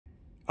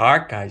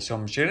Alright guys, so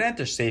I'm just going to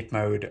enter safe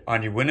mode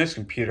on your Windows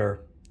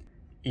computer,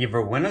 either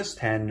Windows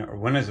 10 or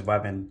Windows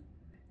 11,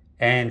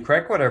 and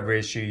correct whatever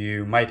issue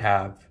you might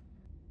have.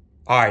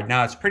 Alright,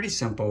 now it's pretty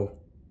simple.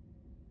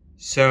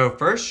 So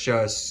first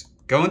just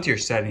go into your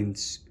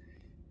settings.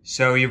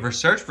 So either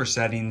search for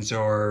settings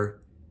or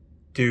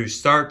do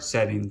start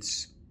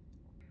settings.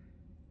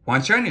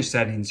 Once you're on your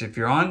settings, if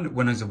you're on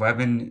Windows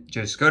 11,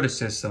 just go to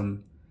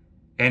system.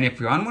 And if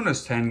you're on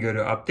Windows 10, go to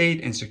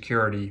update and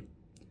security.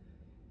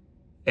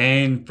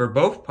 And for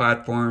both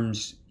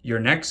platforms, you're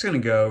next going to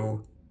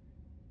go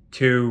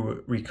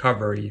to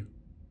recovery.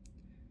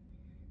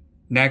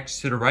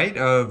 Next, to the right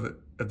of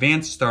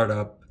advanced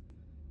startup,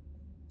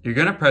 you're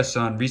going to press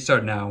on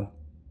restart now.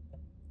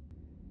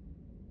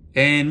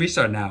 And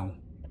restart now.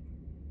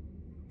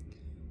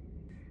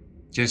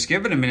 Just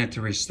give it a minute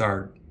to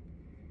restart.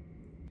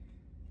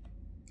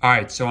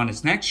 Alright, so on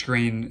this next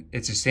screen,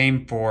 it's the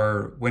same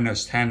for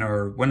Windows 10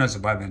 or Windows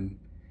 11.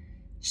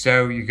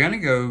 So you're going to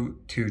go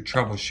to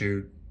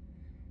troubleshoot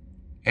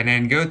and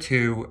then go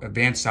to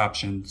advanced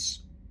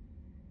options.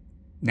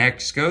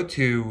 Next, go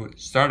to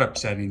startup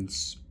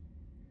settings.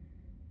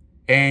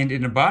 And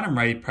in the bottom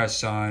right,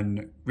 press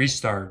on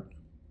restart.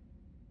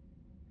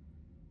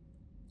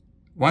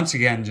 Once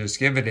again, just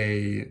give it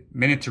a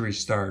minute to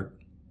restart.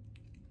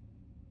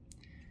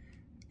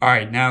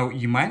 Alright, now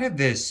you might have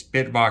this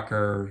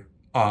BitLocker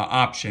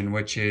option,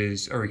 which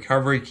is a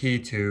recovery key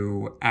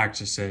to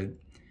access it.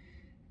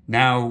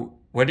 Now,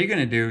 what are you going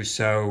to do?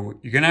 So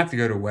you're going to have to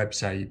go to a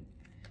website,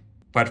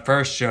 but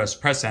first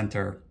just press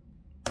enter.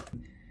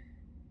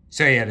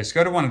 So yeah, just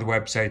go to one of the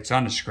websites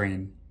on the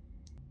screen.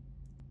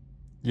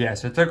 Yeah,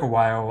 so it took a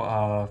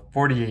while,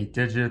 48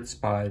 digits,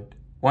 but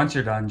once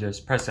you're done,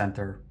 just press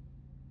enter.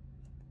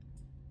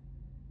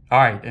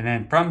 Alright, and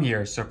then from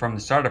here, so from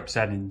the startup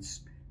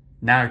settings,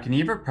 now you can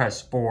either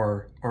press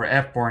 4 or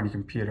F4 on your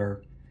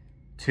computer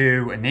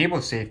to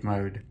enable safe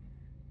mode,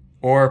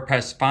 or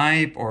press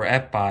 5 or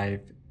F5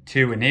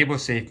 to enable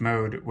safe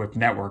mode with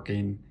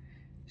networking.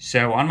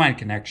 So online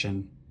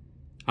connection,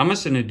 I'm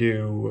just going to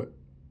do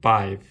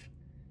 5.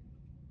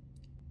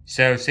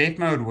 So safe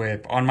mode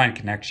with online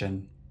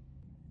connection.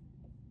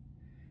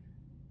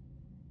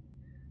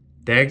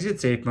 To exit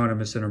safe mode, I'm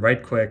just going to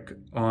right click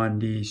on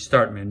the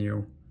start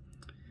menu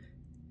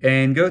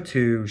and go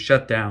to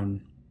shut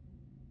down.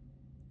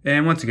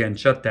 And once again,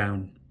 shut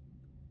down.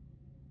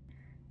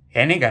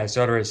 And hey guys,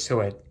 all there is to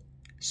it.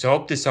 So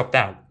hope this helped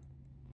out.